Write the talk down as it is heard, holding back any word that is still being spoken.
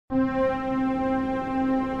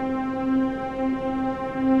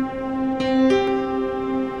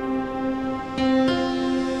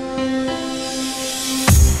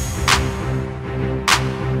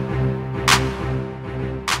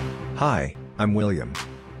I'm William.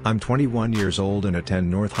 I'm 21 years old and attend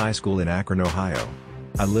North High School in Akron, Ohio.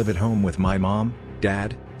 I live at home with my mom,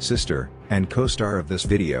 dad, sister, and co-star of this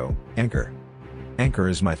video, Anchor. Anchor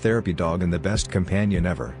is my therapy dog and the best companion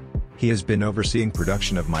ever. He has been overseeing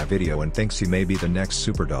production of my video and thinks he may be the next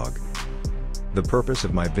super dog. The purpose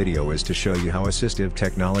of my video is to show you how assistive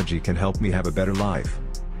technology can help me have a better life.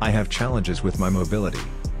 I have challenges with my mobility,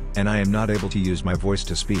 and I am not able to use my voice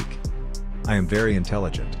to speak. I am very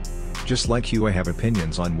intelligent. Just like you, I have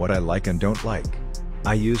opinions on what I like and don't like.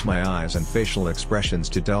 I use my eyes and facial expressions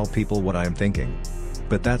to tell people what I am thinking.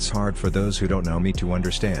 But that's hard for those who don't know me to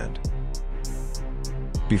understand.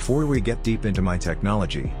 Before we get deep into my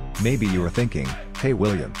technology, maybe you are thinking, hey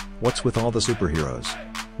William, what's with all the superheroes?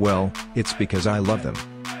 Well, it's because I love them.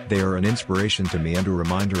 They are an inspiration to me and a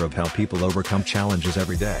reminder of how people overcome challenges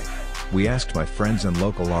every day. We asked my friends and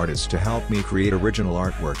local artists to help me create original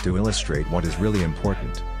artwork to illustrate what is really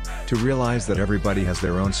important. To realize that everybody has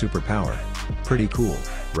their own superpower. Pretty cool,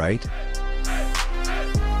 right?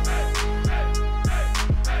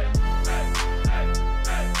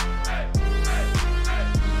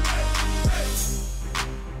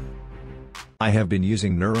 I have been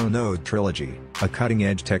using NeuroNode Trilogy, a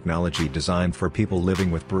cutting-edge technology designed for people living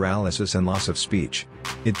with paralysis and loss of speech.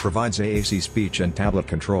 It provides AAC speech and tablet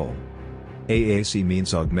control. AAC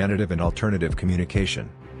means augmentative and alternative communication.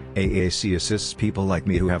 AAC assists people like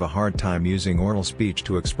me who have a hard time using oral speech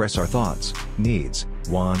to express our thoughts, needs,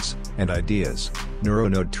 wants, and ideas.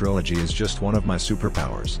 NeuroNode Trilogy is just one of my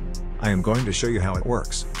superpowers. I am going to show you how it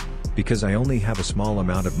works. Because I only have a small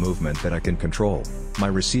amount of movement that I can control, my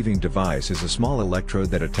receiving device is a small electrode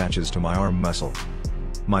that attaches to my arm muscle.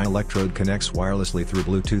 My electrode connects wirelessly through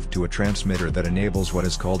Bluetooth to a transmitter that enables what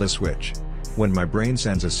is called a switch. When my brain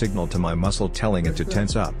sends a signal to my muscle telling it to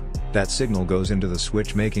tense up, that signal goes into the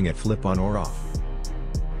switch, making it flip on or off.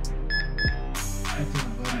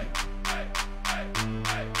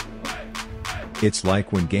 It's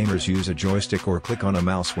like when gamers use a joystick or click on a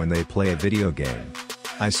mouse when they play a video game.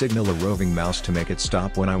 I signal a roving mouse to make it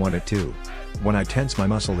stop when I want it to. When I tense my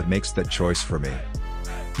muscle, it makes that choice for me.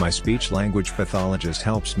 My speech-language pathologist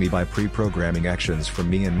helps me by pre-programming actions for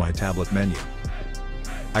me in my tablet menu.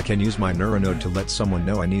 I can use my NeuroNode to let someone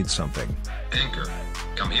know I need something. Anchor.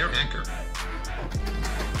 Come here, Anchor.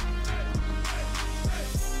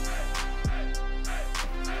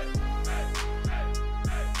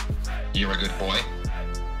 You're a good boy.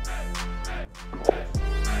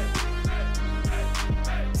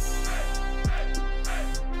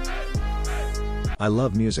 I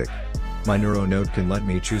love music. My NeuroNode can let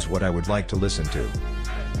me choose what I would like to listen to.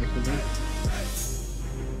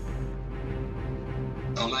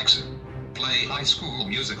 Alexa, play High School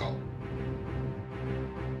Musical.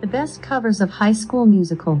 The best covers of High School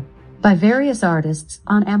Musical by various artists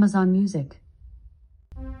on Amazon Music.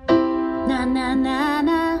 Na na na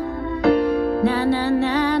na, na na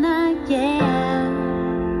na na, yeah.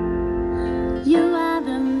 You are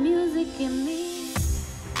the music in me.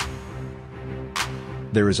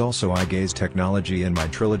 There is also eye gaze technology in my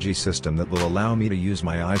Trilogy system that will allow me to use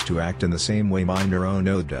my eyes to act in the same way my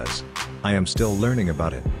NeuroNode does. I am still learning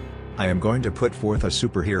about it. I am going to put forth a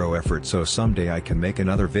superhero effort so someday I can make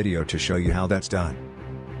another video to show you how that's done.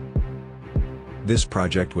 This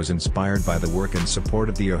project was inspired by the work and support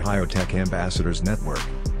of the Ohio Tech Ambassadors Network.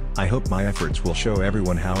 I hope my efforts will show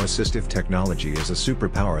everyone how assistive technology is a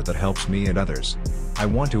superpower that helps me and others. I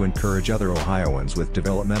want to encourage other Ohioans with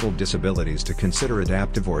developmental disabilities to consider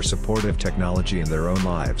adaptive or supportive technology in their own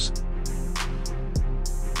lives.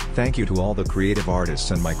 Thank you to all the creative artists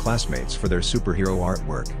and my classmates for their superhero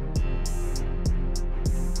artwork.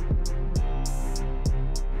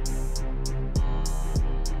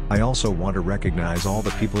 I also want to recognize all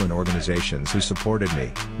the people and organizations who supported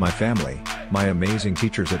me, my family, my amazing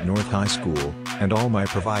teachers at North High School, and all my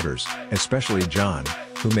providers, especially John,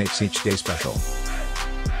 who makes each day special.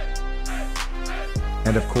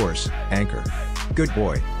 And of course, Anchor. Good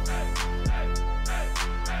boy.